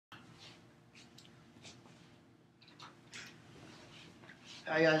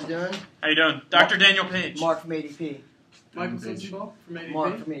How you guys doing? How you doing? Dr. Daniel Page. Mark from ADP. Michael Simpson from ADP.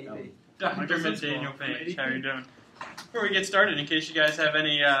 Mark from ADP. Dr. Daniel Page. How are you doing? Before we get started, in case you guys have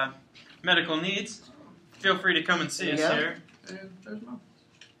any medical needs, feel free to come and see us here. And there's Mom.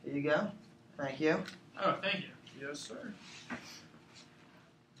 Here you go. Thank you. Oh, thank you. Yes, sir.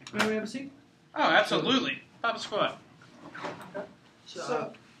 May we have a seat? Oh, absolutely. Pop a squat.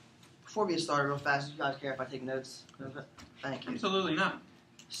 So, before we get started real fast, do you guys care if I take notes? Thank you. Absolutely not.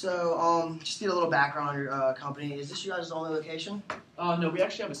 So, just need a little background on your company. Is this you guys' only location? No, we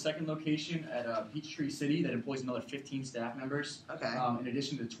actually have a second location at Peachtree City that employs another 15 staff members. Okay. In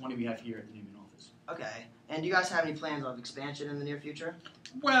addition to the 20 we have here at the Newman office. Okay. And do you guys have any plans of expansion in the near future?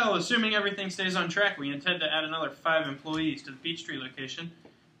 Well, assuming everything stays on track, we intend to add another 5 employees to the Peachtree location.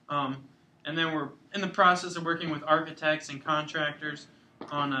 And then we're in the process of working with architects and contractors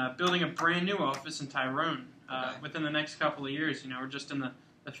on building a brand new office in Tyrone within the next couple of years. You know, we're just in the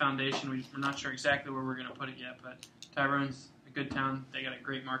foundation. We're not sure exactly where we're going to put it yet, but Tyrone's a good town. They got a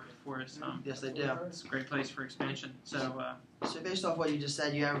great market for us. Yes, they do. It's a great place for expansion. So based off what you just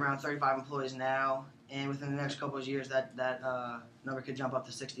said, you have around 35 employees now, and within the next couple of years, that number could jump up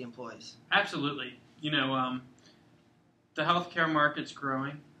to 60 employees. Absolutely. You know, the healthcare market's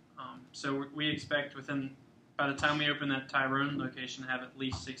growing, so we expect by the time we open that Tyrone location to have at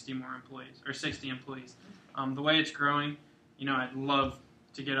least 60 more employees, or 60 employees. The way it's growing, you know, I'd love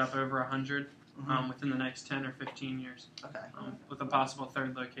to get up over 100 within the next 10 or 15 years. Okay. With a possible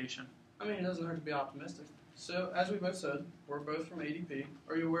third location. I mean, it doesn't hurt to be optimistic. So, as we both said, we're both from ADP.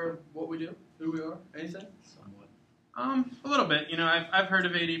 Are you aware of what we do, who we are, anything? Somewhat. A little bit. You know, I've heard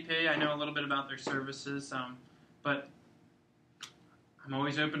of ADP. I know a little bit about their services, but I'm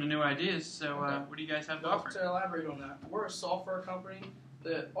always open to new ideas. So, what do you guys have to offer? To elaborate on that, we're a software company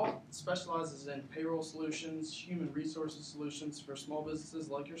that all specializes in payroll solutions, human resources solutions for small businesses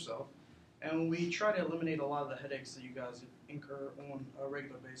like yourself, and we try to eliminate a lot of the headaches that you guys incur on a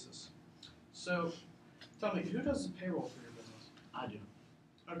regular basis. So, tell me, who does the payroll for your business? I do.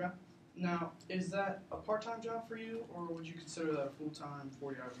 Okay. Now, is that a part-time job for you, or would you consider that a full-time,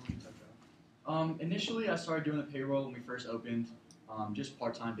 40-hour-a-week type job? Initially, I started doing the payroll when we first opened, just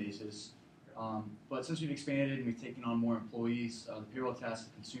part-time basis. But since we've expanded and we've taken on more employees, the payroll tasks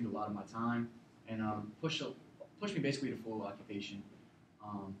have consumed a lot of my time and pushed me basically to full occupation.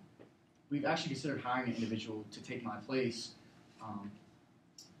 We've actually considered hiring an individual to take my place,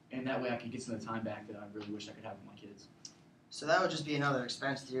 and that way I could get some of the time back that I really wish I could have with my kids. So that would just be another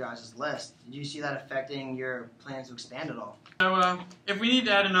expense to your guys' list. Did you see that affecting your plans to expand at all? So, if we need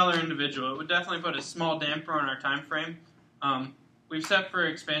to add another individual, it would definitely put a small damper on our time frame. We've set for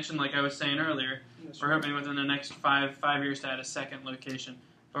expansion, like I was saying earlier. We're hoping within the next five years to add a second location.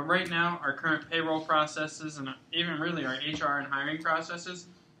 But right now, our current payroll processes and even really our HR and hiring processes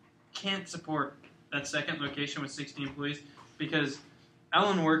can't support that second location with 60 employees because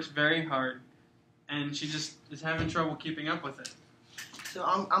Ellen works very hard and she just is having trouble keeping up with it. So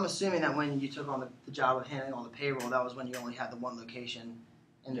I'm assuming that when you took on the job of handling all the payroll, that was when you only had the one location,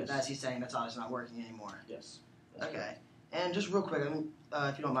 and Yes. as he's saying, that's obviously not working anymore. Yes. Okay. And just real quick,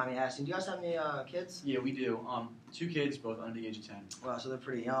 if you don't mind me asking, do you guys have any kids? Yeah, we do. 2 kids, both under the age of 10. Well, so they're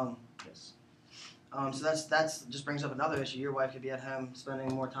pretty young. Yes. So that's just brings up another issue. Your wife could be at home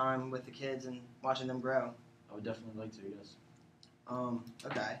spending more time with the kids and watching them grow. I would definitely like to, yes.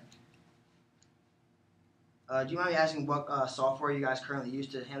 Okay. Do you mind me asking what software you guys currently use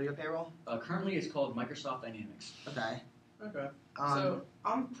to handle your payroll? Currently, it's called Microsoft Dynamics. Okay. Okay. So,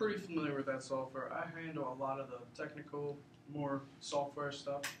 I'm pretty familiar with that software. I handle a lot of the technical, more software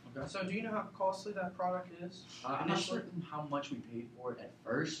stuff. Okay. So, do you know how costly that product is? I'm not certain how much we paid for it at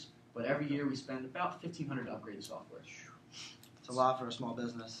first, but every year we spend about $1,500 to upgrade the software. It's a lot for a small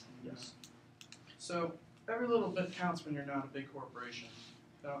business. Yes. So, every little bit counts when you're not a big corporation.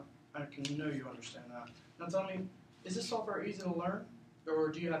 Now, I can know you understand that. Now, tell me, is this software easy to learn, or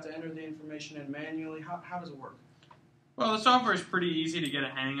do you have to enter the information in manually? How does it work? Well, the software is pretty easy to get a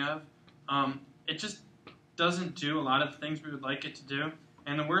hang of. It just doesn't do a lot of the things we would like it to do.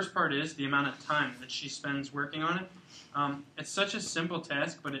 And the worst part is the amount of time that she spends working on it. It's such a simple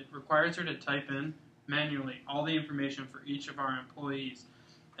task, but it requires her to type in manually all the information for each of our employees,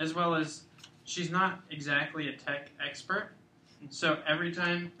 as well as she's not exactly a tech expert. So every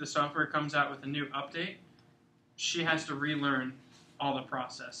time the software comes out with a new update, she has to relearn all the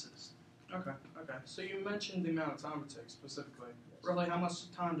processes. Okay. So you mentioned the amount of time it takes specifically. Roughly how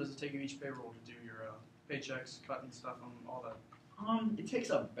much time does it take you each payroll to do your paychecks, cutting stuff, and all that? It takes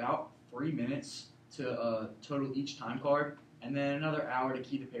about 3 minutes to total each time card, and then another hour to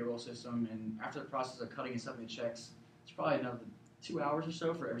key the payroll system. And after the process of cutting and stuffing the checks, it's probably another 2 hours or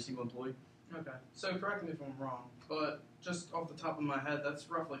so for every single employee. Okay. So correct me if I'm wrong, but just off the top of my head, that's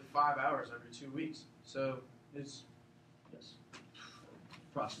roughly 5 hours every 2 weeks. So it's Yes,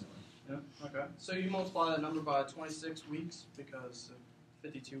 approximately. yeah. Okay. So you multiply that number by 26 weeks because of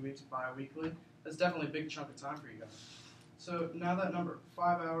 52 weeks bi-weekly. That's definitely a big chunk of time for you guys. So now that number,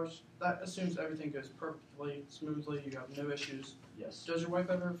 5 hours, that assumes everything goes perfectly, smoothly, you have no issues. Yes. Does your wife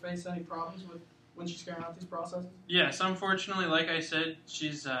ever face any problems with when she's carrying out these processes? Yes, unfortunately, like I said,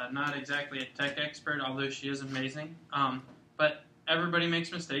 she's not exactly a tech expert, although she is amazing. But everybody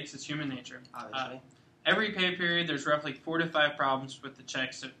makes mistakes. It's human nature. Obviously. Every pay period, there's roughly 4 to 5 problems with the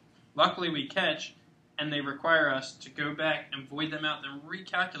checks that luckily we catch, and they require us to go back and void them out and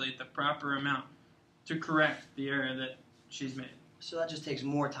recalculate the proper amount to correct the error that she's made. So that just takes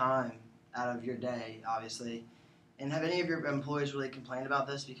more time out of your day, obviously. And have any of your employees really complained about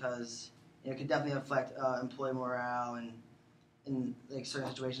this? Because it could definitely affect employee morale and in like certain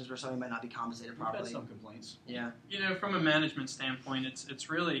situations where somebody might not be compensated We've had properly. some complaints. Yeah. From a management standpoint, it's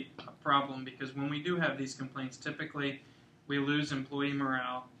really a problem because when we do have these complaints, typically we lose employee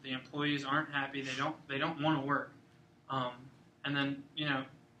morale. The employees aren't happy. They don't want to work. And then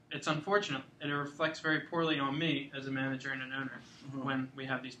it's unfortunate. It reflects very poorly on me as a manager and an owner when we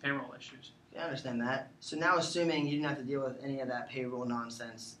have these payroll issues. Yeah, I understand that. So now, assuming you didn't have to deal with any of that payroll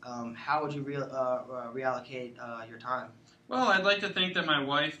nonsense, how would you reallocate your time? Well, I'd like to think that my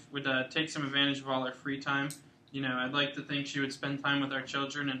wife would take some advantage of all her free time. I'd like to think she would spend time with our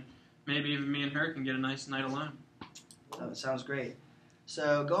children, and maybe even me and her can get a nice night alone. That sounds great.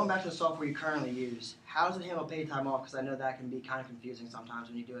 So going back to the software you currently use, how does it handle paid time off? Because I know that can be kind of confusing sometimes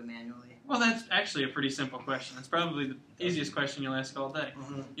when you do it manually. Well, that's actually a pretty simple question. It's probably the easiest question you'll ask all day.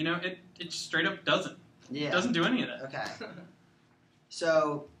 It straight up doesn't. Yeah. It doesn't do any of that. Okay.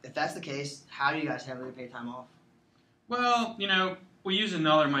 So if that's the case, how do you guys handle your paid time off? Well, we use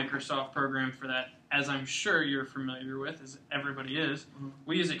another Microsoft program for that, as I'm sure you're familiar with, as everybody is.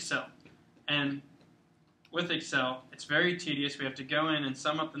 We use Excel. And with Excel, it's very tedious. We have to go in and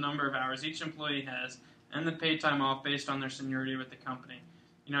sum up the number of hours each employee has and the paid time off based on their seniority with the company.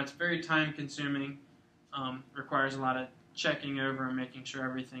 It's very time-consuming, requires a lot of checking over and making sure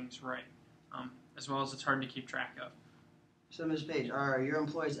everything's right, as well as it's hard to keep track of. So, Ms. Page, are your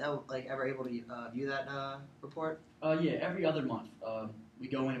employees ever able to view that report? Yeah, every other month. We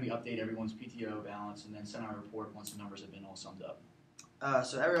go in and we update everyone's PTO balance and then send out a report once the numbers have been all summed up.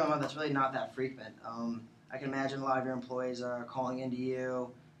 So every month, that's really not that frequent. I can imagine a lot of your employees are calling into you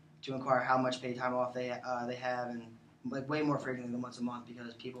to inquire how much paid time off they have, and way more frequently than once a month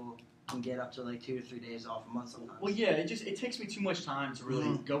because people can get up to 2 to 3 days off a month sometimes. Well, yeah, it takes me too much time to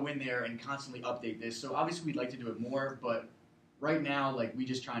really go in there and constantly update this. So obviously we'd like to do it more, but right now we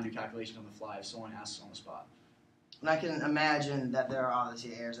just try and do calculations on the fly if someone asks on the spot. And I can imagine that there are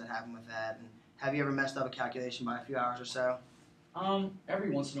obviously errors that happen with that. And have you ever messed up a calculation by a few hours or so? Every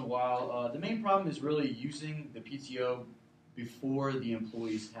once in a while. The main problem is really using the PTO before the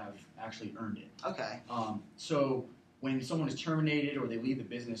employees have actually earned it. Okay. So when someone is terminated or they leave the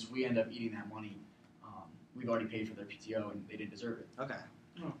business, we end up eating that money. We've already paid for their PTO and they didn't deserve it. Okay.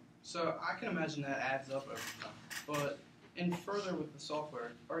 So I can imagine that adds up over time. But in further with the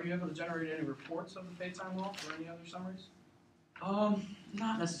software, are you able to generate any reports of the paid time off or any other summaries?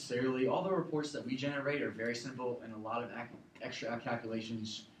 Not necessarily. All the reports that we generate are very simple, and a lot of extra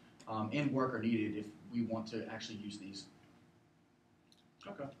calculations and work are needed if we want to actually use these.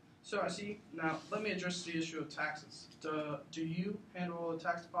 Okay. So I see. Now, let me address the issue of taxes. Do you handle all the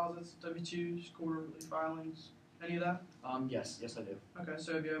tax deposits, W-2s, quarterly filings, any of that? Yes, I do. Okay.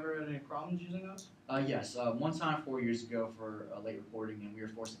 So have you ever had any problems using those? Yes. One time 4 years ago for late reporting, and we were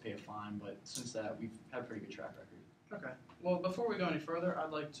forced to pay a fine, but since that, we've had a pretty good track record. Okay. Well, before we go any further,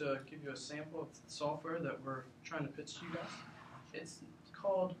 I'd like to give you a sample of the software that we're trying to pitch to you guys. It's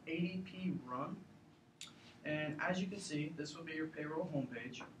called ADP Run. And as you can see, this will be your payroll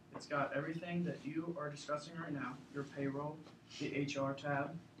homepage. It's got everything that you are discussing right now, your payroll, the HR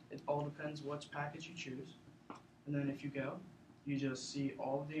tab. It all depends which package you choose. And then if you go, you just see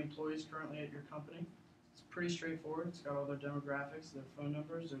all of the employees currently at your company. It's pretty straightforward. It's got all their demographics, their phone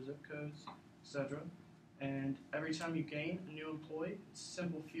numbers, their zip codes, etc. And every time you gain a new employee, it's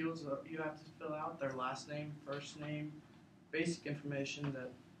simple fields that you have to fill out, their last name, first name, basic information that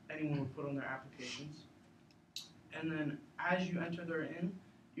anyone would put on their applications. And then as you enter their in,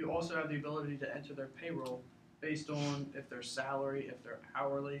 you also have the ability to enter their payroll based on if they're salary, if they're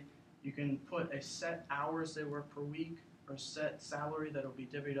hourly. You can put a set hours they work per week or set salary that will be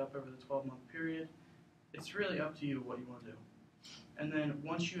divvied up over the 12-month period. It's really up to you what you want to do. And then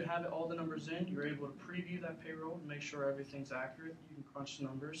once you have all the numbers in, you're able to preview that payroll and make sure everything's accurate. You can crunch the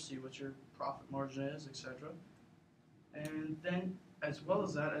numbers, see what your profit margin is, etc. And then, as well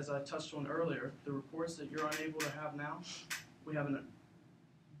as that, as I touched on earlier, the reports that you're unable to have now, we have a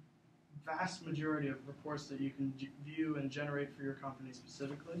vast majority of reports that you can view and generate for your company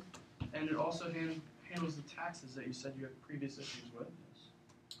specifically. And it also handles the taxes that you said you had previous issues with.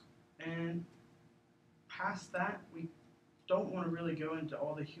 And past that, we don't want to really go into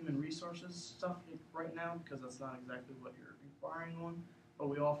all the human resources stuff right now because that's not exactly what you're inquiring on. But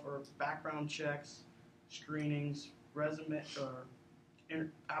we offer background checks, screenings, resume or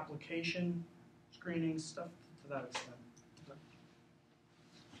application screenings, stuff to that extent.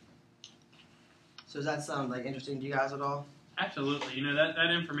 So does that sound like interesting to you guys at all? Absolutely. You know,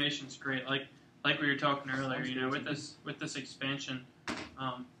 that information's great. Like we were talking earlier, you know, with this expansion,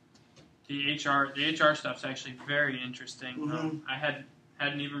 the HR stuff's actually very interesting. Mm-hmm. I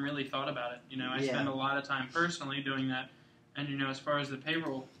hadn't even really thought about it. You know, I spend a lot of time personally doing that. And you know, as far as the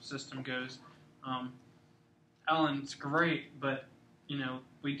payroll system goes, Ellen's great, but you know,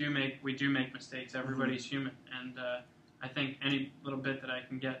 we do make mistakes. Everybody's human, and I think any little bit that I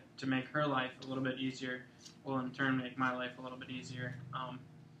can get to make her life a little bit easier will in turn make my life a little bit easier.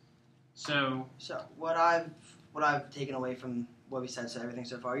 So what I've taken away from what we said, so everything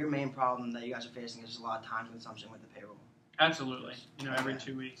so far, your main problem that you guys are facing is just a lot of time consumption with the payroll. Absolutely, you know, every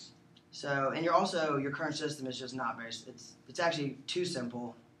 2 weeks. So, and your current system is just not very. It's actually too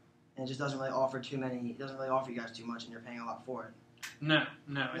simple, and it just doesn't really offer too many. It doesn't really offer you guys too much, and you're paying a lot for it. No,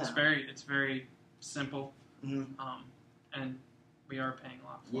 it's very simple. Mm-hmm. And we are paying a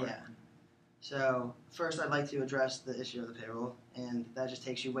lot for it. Yeah. So first, I'd like to address the issue of the payroll, and that just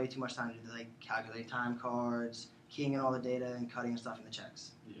takes you way too much time to do, like calculate time cards, keying in all the data, and cutting and stuffing the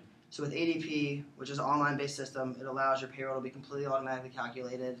checks. Yeah. So with ADP, which is an online-based system, it allows your payroll to be completely automatically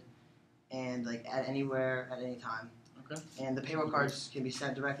calculated, and like at anywhere at any time. Okay. And the payroll cards can be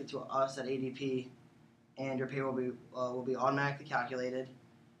sent directly to us at ADP, and your payroll will be automatically calculated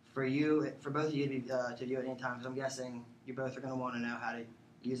for both of you to view at any time. Because I'm guessing you both are going to want to know how to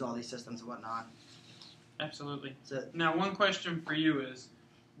use all these systems and whatnot. Absolutely. So, now, one question for you is,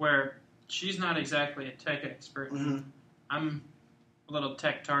 where she's not exactly a tech expert, mm-hmm. I'm a little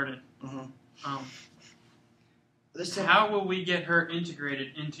tech-tarded. Mm-hmm. How will we get her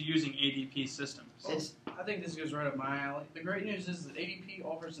integrated into using ADP systems? I think this goes right up my alley. The great news is that ADP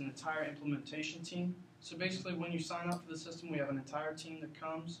offers an entire implementation team. So basically, when you sign up for the system, we have an entire team that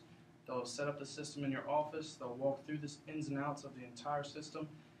comes. They'll set up the system in your office. They'll walk through the ins and outs of the entire system.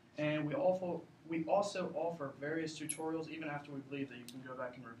 And we also offer various tutorials, even after we leave, that you can go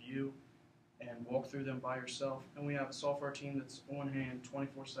back and review and walk through them by yourself. And we have a software team that's on hand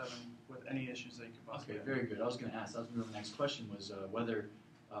 24/7 with any issues that you could possibly have. Okay, very good. I was going to ask, that was my next question, was whether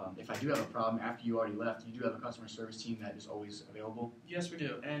if I do have a problem after you already left, you do have a customer service team that is always available? Yes, we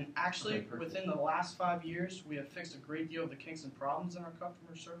do. And actually, Okay, within the last 5 years, we have fixed a great deal of the kinks and problems in our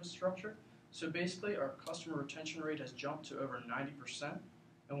customer service structure. So basically, our customer retention rate has jumped to over 90%,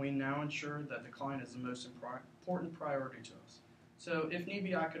 and we now ensure that the client is the most important priority to us. So if need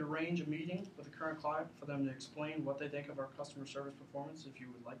be, I could arrange a meeting with the current client for them to explain what they think of our customer service performance, if you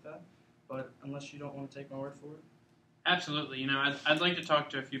would like that. But unless you don't want to take my word for it. Absolutely. You know, I'd like to talk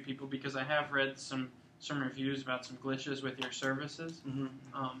to a few people because I have read some reviews about some glitches with your services. Mm-hmm.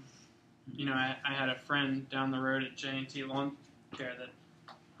 You know, I had a friend down the road at J&T Lawn Care that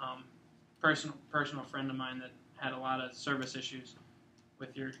personal friend of mine that had a lot of service issues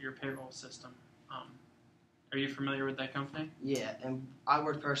with your payroll system. Are you familiar with that company? Yeah, and I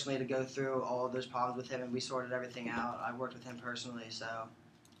worked personally to go through all of those problems with him, and we sorted everything out. I worked with him personally, so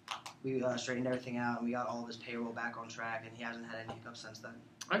we straightened everything out, and we got all of his payroll back on track, and he hasn't had any hiccups since then.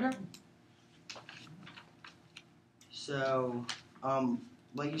 Okay. So,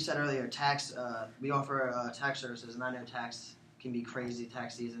 like you said earlier, we offer tax services, and I know tax can be crazy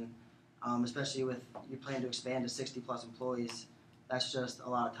tax season, especially with you plan to expand to 60-plus employees. That's just a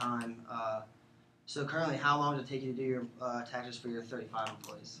lot of time. So currently, how long does it take you to do your taxes for your 35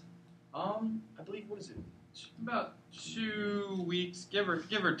 employees? I believe, what is it? About 2 weeks, give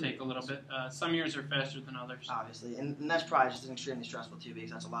or take a little bit. Some years are faster than others. Obviously, and that's probably just an extremely stressful 2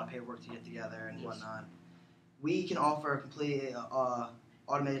 weeks. That's a lot of paperwork to get together and whatnot. We can offer a completely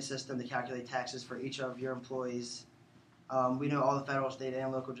automated system to calculate taxes for each of your employees. We know all the federal, state,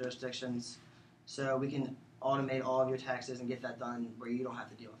 and local jurisdictions, so we can automate all of your taxes and get that done where you don't have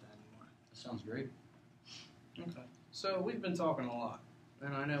to deal with that anymore. That sounds great. Okay. So we've been talking a lot,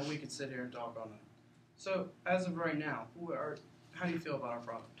 and I know we could sit here and talk all night. So as of right now, how do you feel about our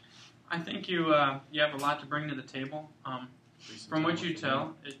product? I think you have a lot to bring to the table. From what you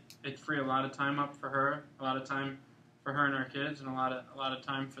tell, it free a lot of time up for her, a lot of time for her and our kids, and a lot of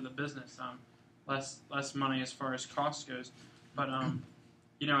time for the business. Less money as far as cost goes, but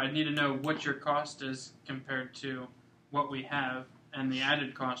I need to know what your cost is compared to what we have, and the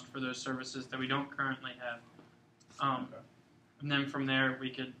added cost for those services that we don't currently have. And then from there we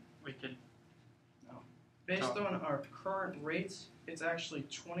could. Based on our current rates, it's actually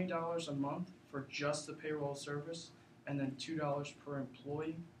 $20 a month for just the payroll service, and then $2 per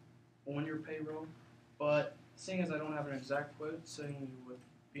employee on your payroll. But seeing as I don't have an exact quote, saying you would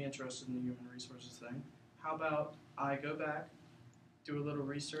be interested in the human resources thing, how about I go back, do a little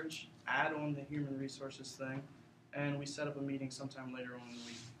research, add on the human resources thing, and we set up a meeting sometime later on in the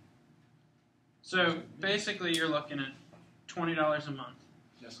week. So basically, you're looking at $20 a month.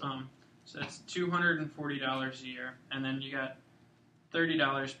 Yes, sir. So that's $240 a year, and then you got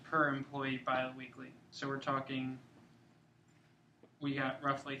 $30 per employee bi-weekly. So we're talking, we got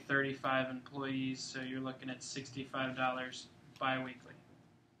roughly 35 employees, so you're looking at $65 bi-weekly.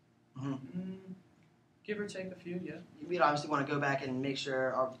 Give or take a few, yeah. We'd obviously want to go back and make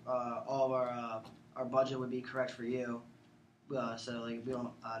sure all of our budget would be correct for you. So we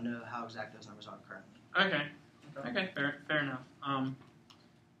don't know how exact those numbers are currently. Okay, fair enough.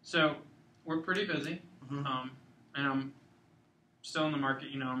 So we're pretty busy, and I'm still in the market.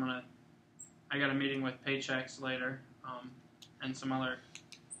 I got a meeting with Paychecks later, and some other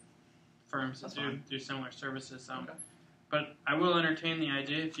firms that do similar services. But I will entertain the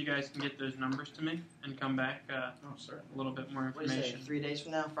idea if you guys can get those numbers to me and come back a little bit more What do you say, information. 3 days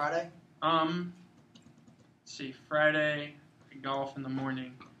from now, Friday? Let's see, Friday, golf in the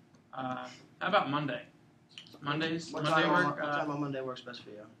morning. How about Monday? Monday What work? time on Monday works best for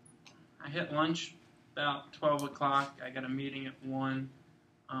you? I hit lunch about 12 o'clock. I got a meeting at 1.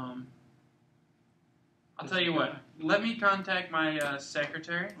 I'll tell you what. Let me contact my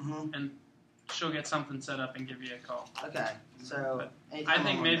secretary, and she'll get something set up and give you a call. Okay. So I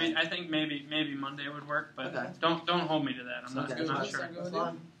think maybe Monday would work, but Okay. don't hold me to that. I'm Okay. not sure. That's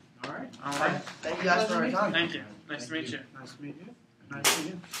fine. All right. All right. Thank you guys for your time. Thank you. Nice to meet you. Nice to meet you. Nice to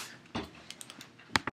meet you.